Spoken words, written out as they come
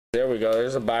There we go.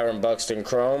 There's a Byron Buxton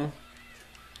Chrome.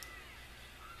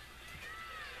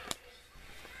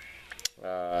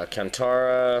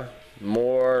 Kantara,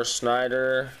 Moore,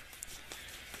 Snyder,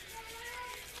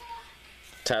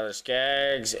 Tyler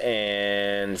Skaggs,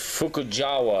 and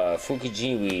Fukujiwi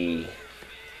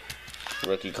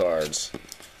rookie cards.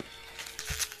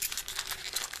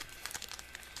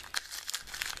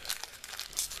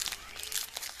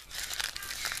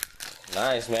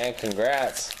 Nice, man.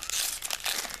 Congrats.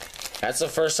 That's the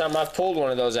first time I've pulled one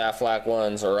of those Aflac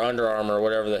ones, or Under Armour,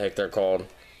 whatever the heck they're called.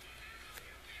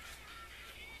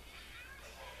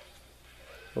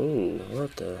 Ooh,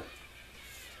 what the?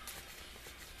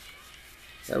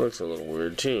 That looks a little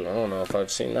weird too. I don't know if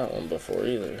I've seen that one before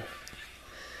either.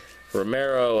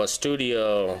 Romero, a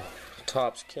studio.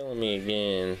 Top's killing me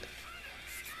again.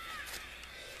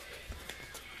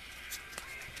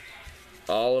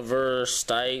 Oliver,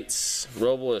 Stites,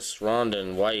 Robles,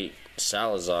 Rondon, White,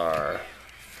 Salazar.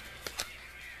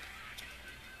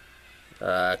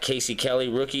 Casey Kelly,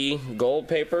 rookie, gold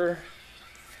paper.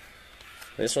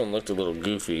 This one looked a little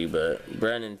goofy, but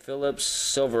Brandon Phillips,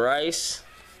 Silver Ice.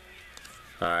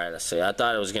 Alright, let's see. I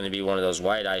thought it was going to be one of those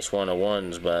White Ice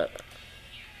 101s, but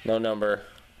no number.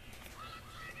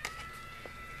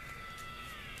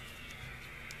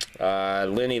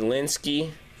 Lenny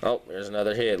Linsky. Oh, there's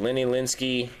another hit. Lenny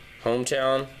Linsky,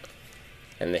 hometown.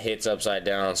 And the hit's upside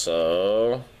down,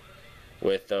 so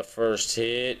with the first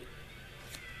hit.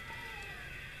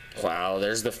 Wow,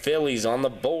 there's the Phillies on the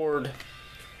board.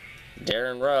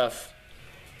 Darren Ruff.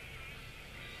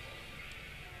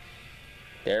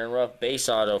 Darren Ruff base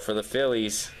auto for the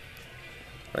Phillies.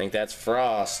 I think that's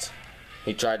Frost.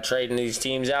 He tried trading these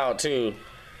teams out too.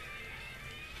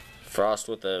 Frost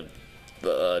with the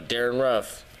Darren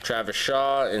Ruff. Travis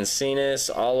Shaw, Encinas,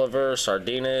 Oliver,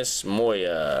 Sardinas,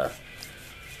 Moya.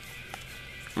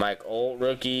 Mike Olt,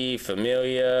 rookie.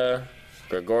 Familia.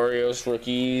 Gregorios,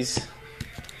 rookies.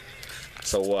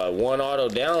 So what? One auto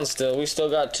down still. We still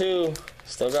got two.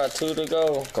 Still got two to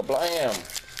go. Kablam.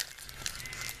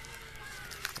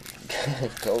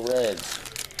 Go Reds.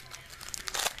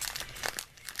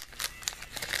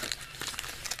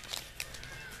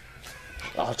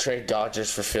 I'll trade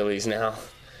Dodgers for Phillies now.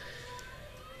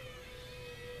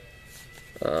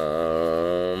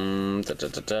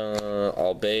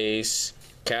 All base.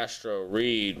 Castro,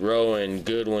 Reed, Rowan,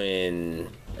 Goodwin,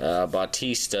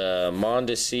 Bautista,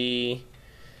 Mondesi,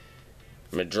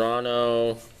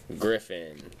 Medrano,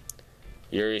 Griffin,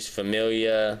 Urias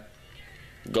Familia,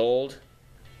 gold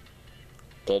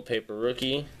paper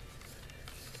rookie,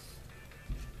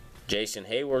 Jason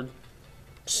Hayward,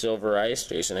 Silver Ice,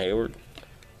 Jason Hayward,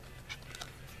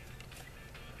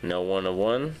 no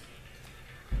 1/1.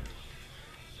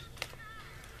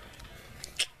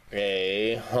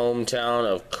 A hometown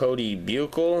of Cody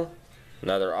Buechel,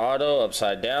 another auto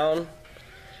upside down.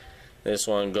 This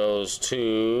one goes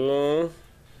to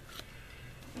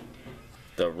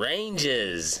the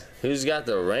Ranges. Who's got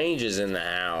the Ranges in the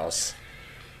house?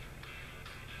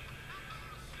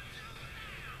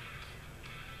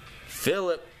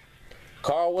 Philip.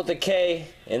 Carl with the K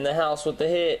in the house with the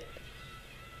hit.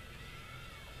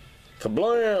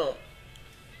 Kablam.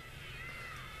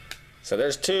 So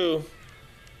there's two.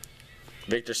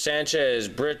 Victor Sanchez,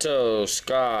 Brito,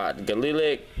 Scott,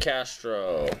 Galilik,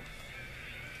 Castro,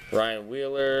 Ryan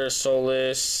Wheeler,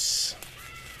 Solis,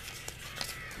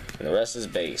 and the rest is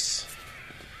base.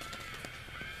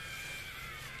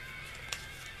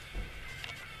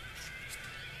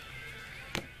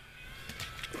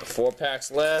 Four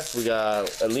packs left. We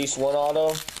got at least one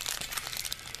auto.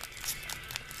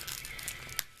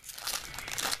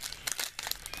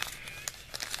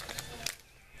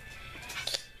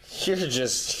 You're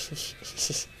just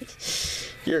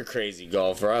you're a crazy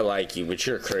golfer. I like you, but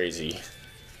you're crazy.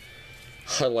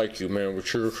 I like you, man,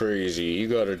 but you're crazy. You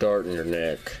got a dart in your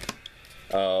neck.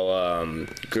 Oh,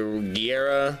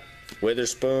 Guerra,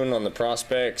 Witherspoon on the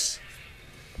prospects.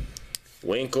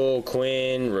 Winkle,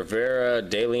 Quinn, Rivera,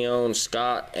 De Leon,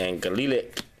 Scott, and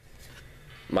Galilik.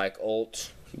 Mike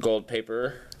Olt, gold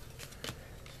paper.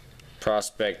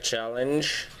 Prospect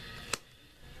challenge.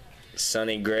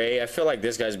 Sonny Gray. I feel like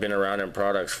this guy's been around in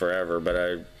products forever, but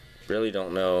I really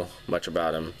don't know much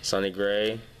about him. Sonny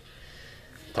Gray,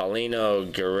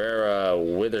 Paulino,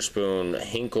 Guerrera, Witherspoon,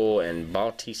 Hinkle, and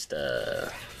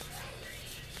Bautista.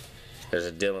 There's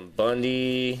a Dylan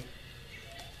Bundy,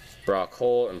 Brock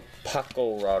Holt, and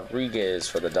Paco Rodriguez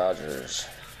for the Dodgers.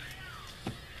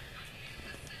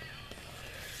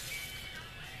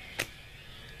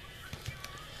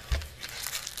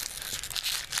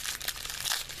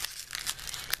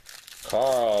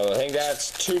 Carl, I think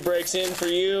that's 2 breaks in for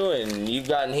you, and you've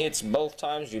gotten hits both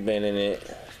times you've been in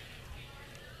it.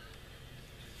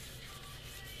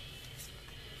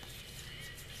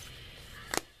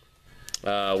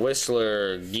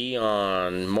 Whistler,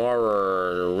 Guion,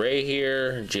 Maurer, Ray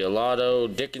here,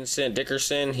 Giolato,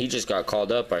 Dickerson. He just got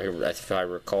called up, if I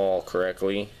recall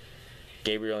correctly.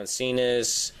 Gabriel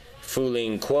Encinas,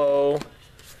 Fuling Quo.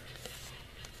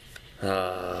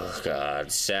 Oh,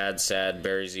 God. Sad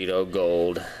Barry Zito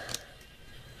Gold.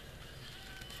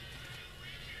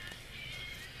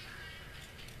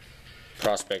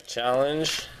 Prospect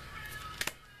Challenge.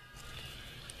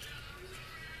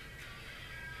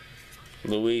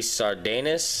 Luis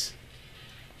Sardanis,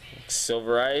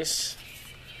 Silver Ice.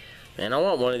 Man, I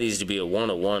want one of these to be a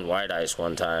 101 white ice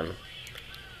one time.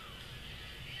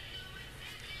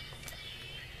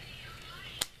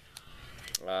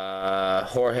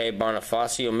 Jorge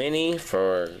Bonifacio Mini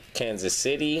for Kansas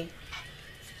City.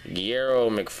 Guerrero,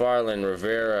 McFarland,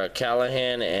 Rivera,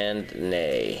 Callahan, and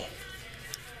Ney.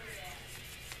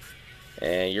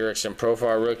 And Urickson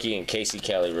Profile rookie and Casey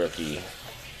Kelly rookie.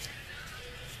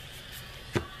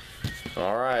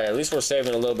 Alright, at least we're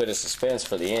saving a little bit of suspense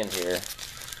for the end here.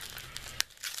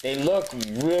 They look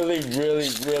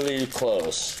really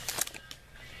close.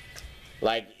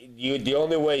 Like, the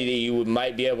only way that you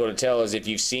might be able to tell is if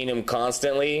you've seen them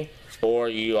constantly, or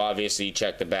you obviously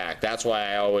check the back. That's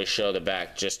why I always show the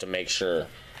back, just to make sure.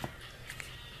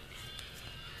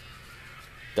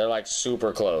 They're like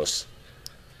super close.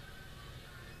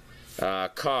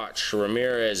 Koch,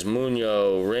 Ramirez,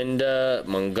 Munoz, Rinda,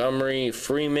 Montgomery,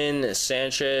 Freeman,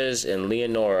 Sanchez, and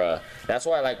Leonora. That's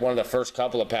why, like, one of the first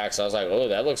couple of packs, I was like, oh,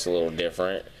 that looks a little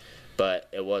different. But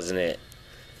it wasn't it.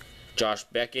 Josh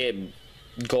Beckett,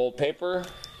 gold paper.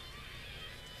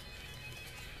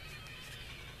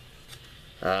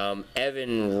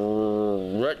 Evan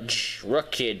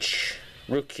Rukic.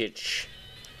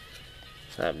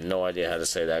 I have no idea how to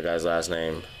say that guy's last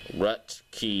name.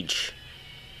 Rutkij.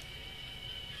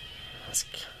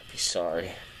 Be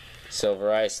sorry.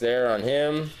 Silver Ice there on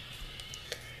him.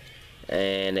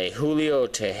 And a Julio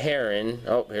Teheran.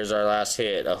 Oh, here's our last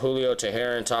hit. A Julio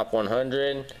Teheran top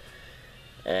 100.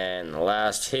 And the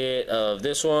last hit of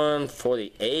this one for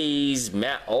the A's,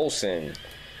 Matt Olson.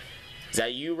 Is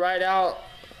that you right out?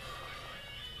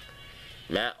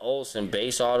 Matt Olson,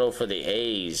 base auto for the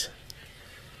A's.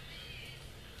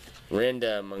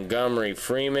 Rinda, Montgomery,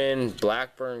 Freeman,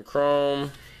 Blackburn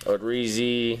Chrome,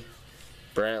 Odorizzi,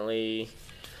 Brantley.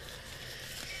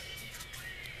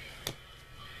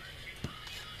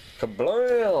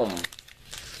 Kablam!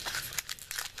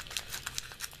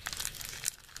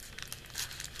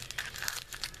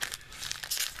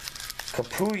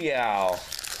 Kapuyao.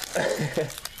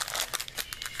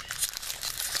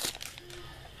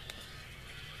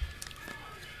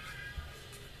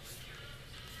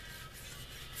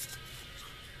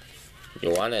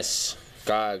 Ioannis,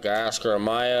 Gaskar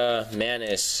Amaya,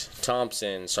 Manis,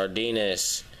 Thompson,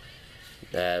 Sardinas,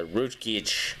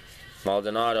 Rutkic,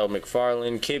 Maldonado,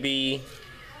 McFarland, Kibbe,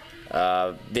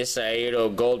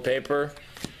 Visaedo gold paper,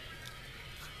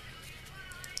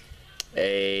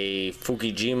 a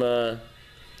Fukujima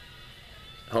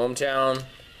hometown,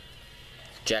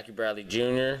 Jackie Bradley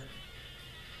Jr.,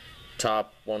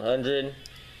 top 100,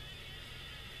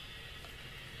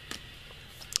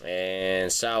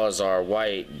 and Salazar,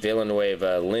 White,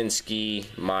 Villanueva, Linsky,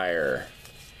 Meyer,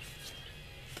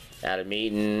 Adam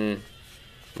Eaton,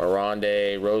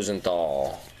 Mirande,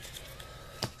 Rosenthal.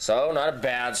 So, not a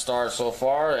bad start so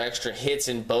far. Extra hits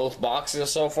in both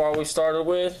boxes so far we started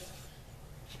with.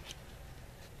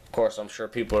 Of course, I'm sure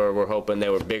people were hoping they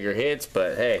were bigger hits,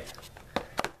 but hey,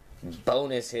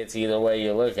 bonus hits either way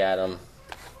you look at them.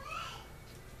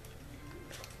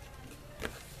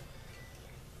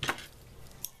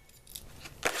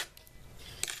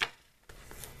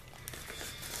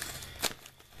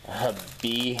 A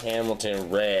B.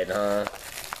 Hamilton red, huh?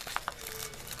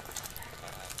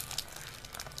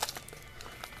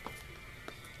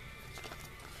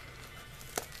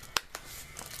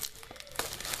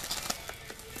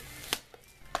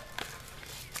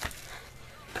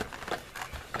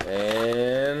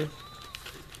 And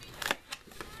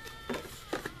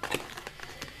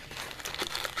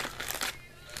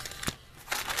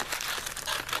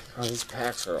oh, these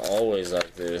packs are always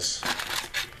like this.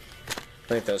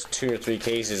 I think those 2 or 3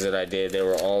 cases that I did, they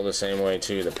were all the same way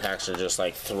too. The packs are just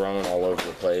like thrown all over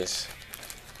the place.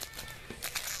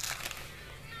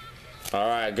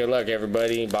 Alright, good luck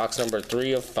everybody. Box number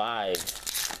 3 of 5.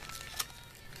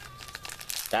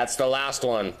 That's the last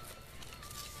one.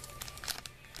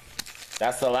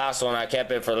 That's the last one. I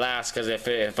kept it for last because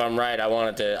if I'm right, I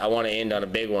want to end on a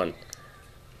big one.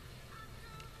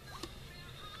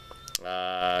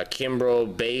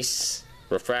 Kimbrough base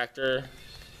refractor.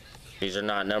 These are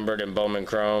not numbered in Bowman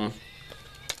Chrome.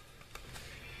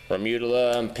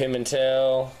 Bermuda and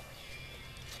Pimentel.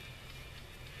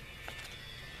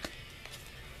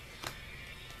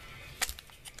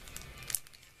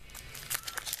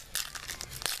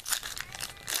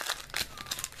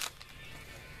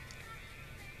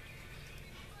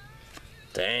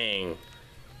 Dang.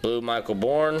 Blue Michael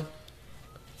Bourne.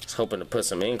 I was hoping to put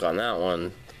some ink on that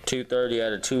one. 230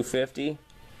 out of 250.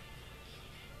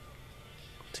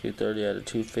 230 out of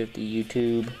 250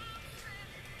 YouTube.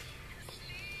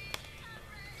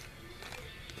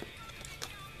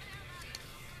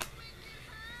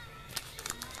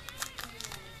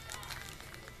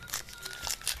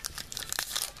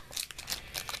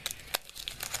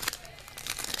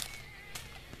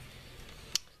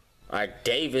 Alright,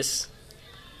 Davis.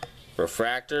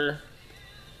 Refractor.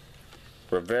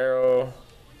 Rivero.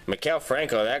 Mikel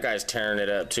Franco, that guy's tearing it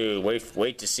up too.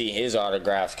 Wait to see his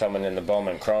autographs coming in the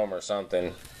Bowman Chrome or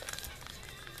something.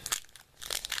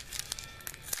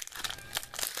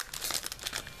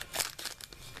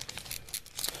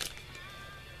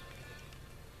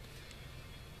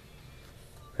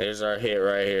 Here's our hit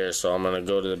right here, so I'm going to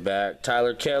go to the back.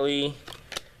 Tyler Kelly,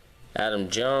 Adam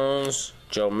Jones,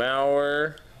 Joe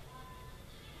Mauer.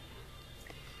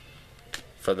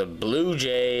 For the Blue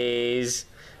Jays.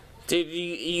 Dude,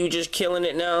 you just killing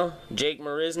it now? Jake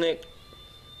Marisnick.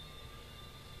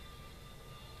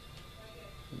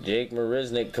 Jake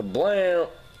Marisnick, kablam.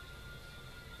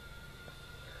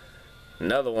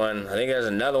 Another one. I think there's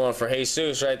another one for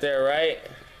Jesus right there, right?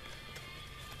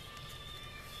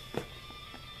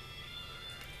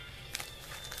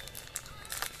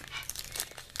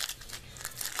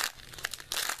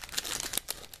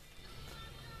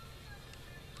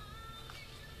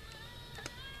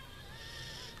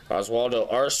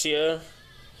 Oswaldo Arcia,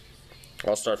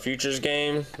 All-Star Futures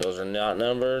game. Those are not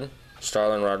numbered.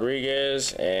 Starlin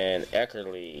Rodriguez and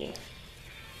Eckerly.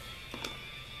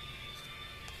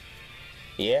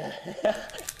 Yeah.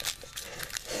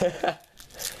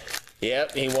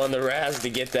 Yep, he won the Raz to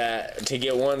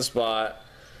get one spot.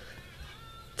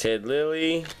 Ted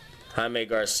Lilly, Jaime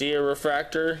Garcia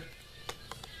refractor.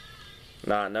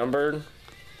 Not numbered.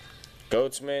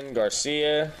 Goatsman,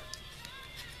 Garcia.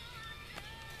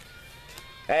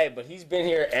 Hey, but he's been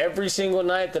here every single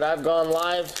night that I've gone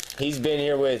live. He's been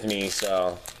here with me,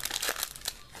 so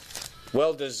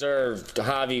well deserved,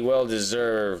 Javi. Well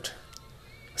deserved.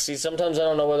 See, sometimes I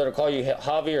don't know whether to call you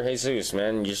Javi or Jesus,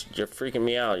 man. You're freaking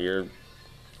me out. You're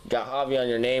got Javi on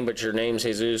your name, but your name's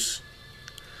Jesus.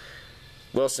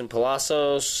 Wilson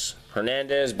Palacios,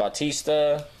 Hernandez,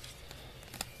 Bautista.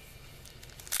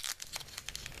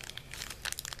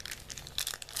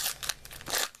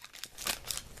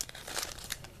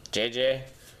 JJ.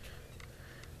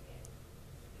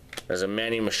 There's a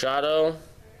Manny Machado.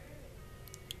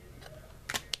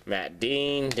 Matt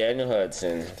Dean, Daniel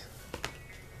Hudson.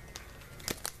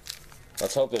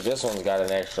 Let's hope that this one's got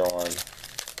an extra one.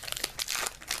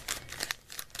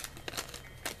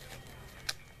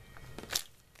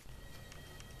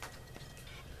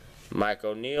 Mike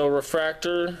O'Neill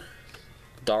refractor.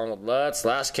 Donald Lutz.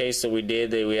 Last case that we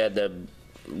did, we had the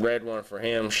red one for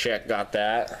him. Sheck got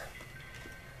that.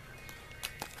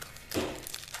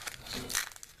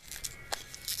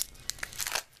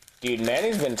 Dude,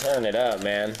 Manny's been tearing it up,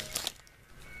 man.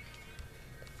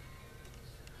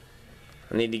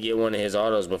 I need to get one of his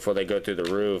autos before they go through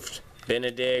the roof.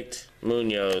 Benedict,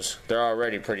 Munoz. They're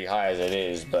already pretty high as it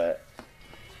is, but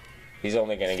he's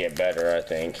only going to get better, I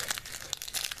think.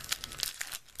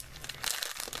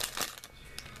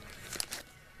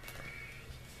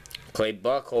 Clay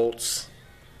Buchholz,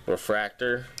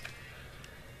 refractor.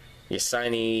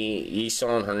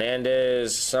 Yeson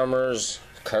Hernandez, Summers,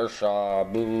 Kershaw,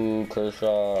 boo,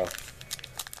 Kershaw.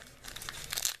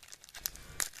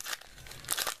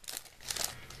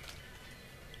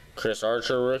 Chris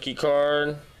Archer rookie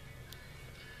card.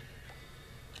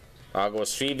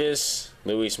 Aguas Phoebus,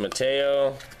 Luis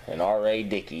Mateo, and R.A.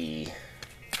 Dickey.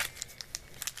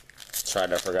 I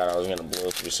forgot I was going to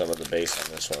blow through some of the base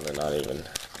on this one and not even.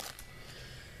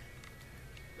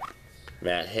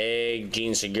 Matt Haig,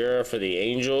 Gene Segura for the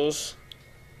Angels.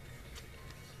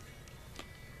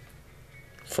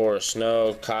 Forrest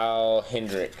Snow, Kyle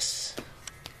Hendricks.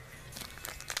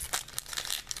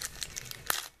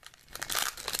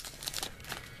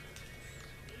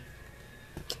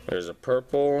 There's a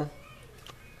purple.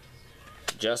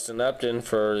 Justin Upton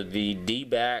for the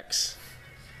D-backs.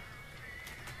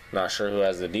 Not sure who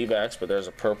has the D-backs, but there's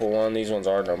a purple one. These ones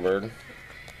are numbered.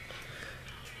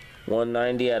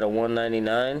 190 out of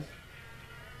 199.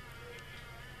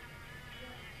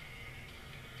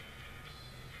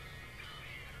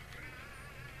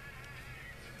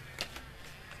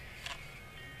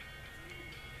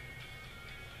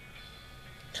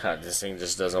 God, this thing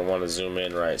just doesn't want to zoom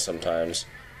in right sometimes.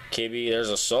 Kibby, there's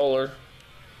a solar.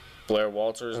 Blair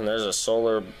Walters, and there's a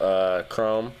solar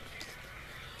chrome.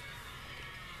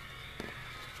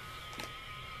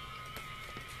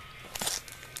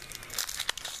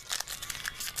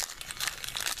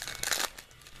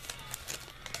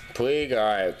 Puig,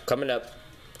 alright, coming up.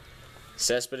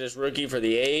 Cespedes rookie for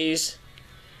the A's.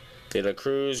 De La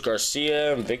Cruz,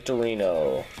 Garcia, and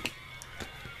Victorino.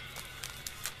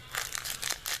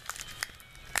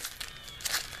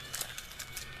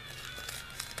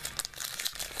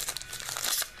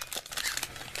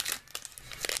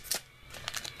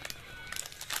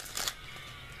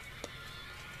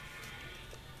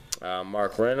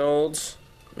 Mark Reynolds.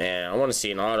 Man, I want to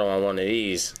see an auto on one of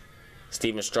these.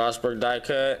 Steven Strasburg die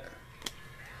cut.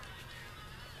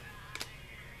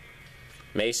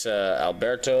 Mesa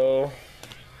Alberto.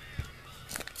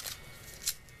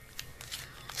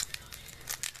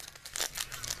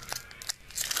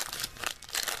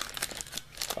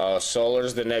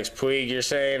 Solar's the next Puig, you're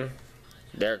saying?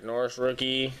 Derek Norris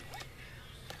rookie.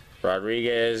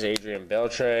 Rodriguez, Adrian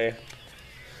Beltre.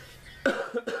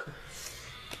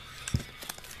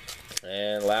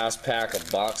 And last pack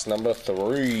of box number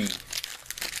 3.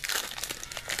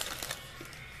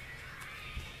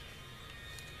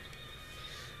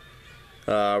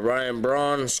 Ryan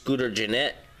Braun, Scooter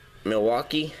Gennett,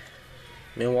 Milwaukee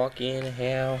in the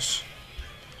house.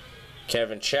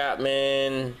 Kevin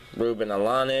Chapman, Ruben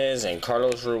Alanes, and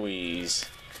Carlos Ruiz.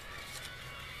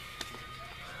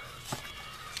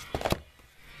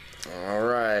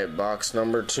 Alright, box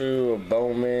number 2 of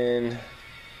Bowman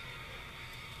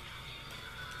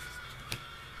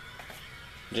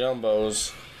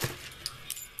Jumbos.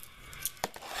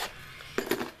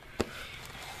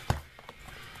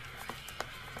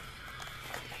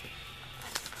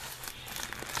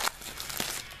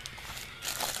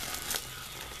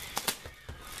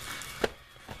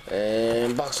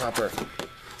 And box hopper.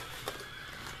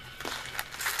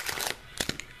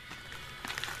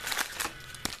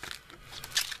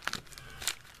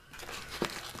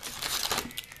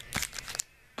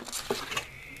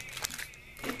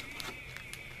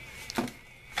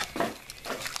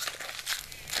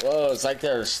 Whoa, it's like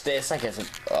it's like an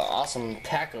awesome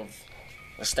pack of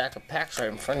a stack of packs right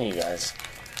in front of you guys.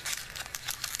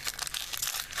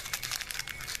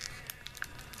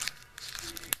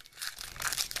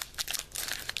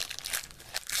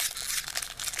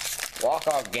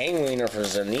 Walk-off game winner for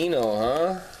Zanino,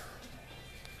 huh?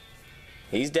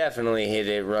 He's definitely hit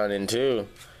it running too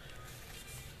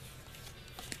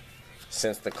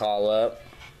since the call up.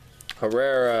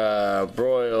 Herrera,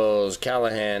 Broyles,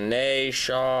 Callahan, Ney,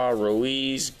 Shaw,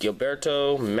 Ruiz,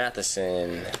 Gilberto,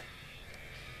 Matheson.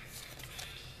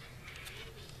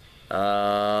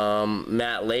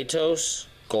 Matt Latos,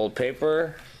 gold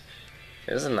paper.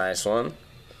 There's a nice one.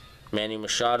 Manny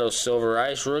Machado, Silver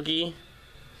Ice rookie.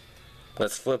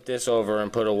 Let's flip this over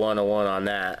and put a 101 on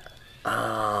that.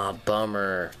 Ah,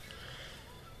 bummer.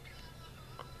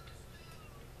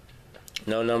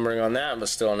 No numbering on that, but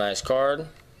still a nice card.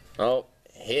 Oh,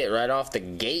 hit right off the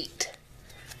gate.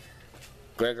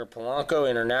 Gregor Polanco,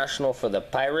 international for the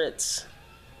Pirates.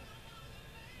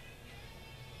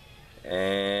 And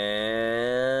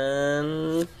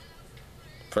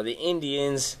for the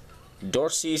Indians,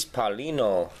 Dorsis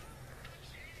Paulino.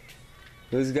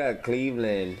 Who's got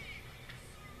Cleveland?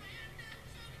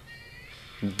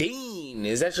 Dean,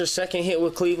 is that your second hit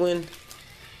with Cleveland?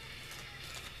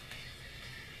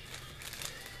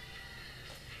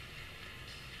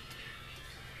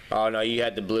 Oh no, you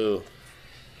had the blue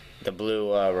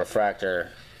refractor.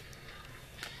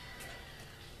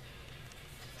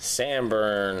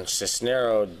 Sanburn,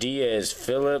 Cisnero, Diaz,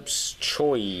 Phillips,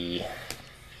 Choi.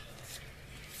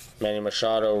 Manny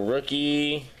Machado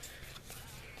rookie.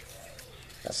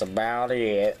 That's about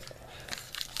it.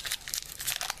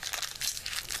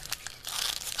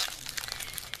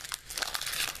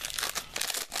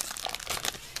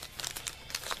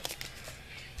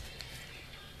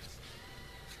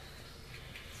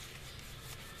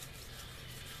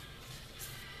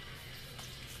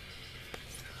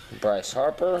 Bryce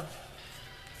Harper,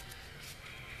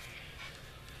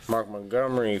 Mark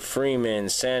Montgomery, Freeman,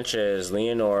 Sanchez,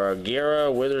 Leonor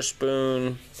Aguirre,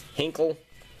 Witherspoon, Hinkle,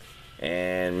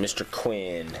 and Mr.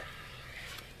 Quinn.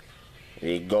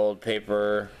 The gold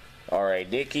paper, R.A.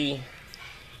 Dickey,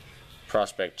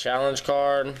 Prospect Challenge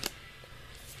card.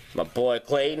 My boy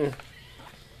Clayton.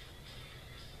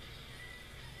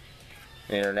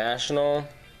 International.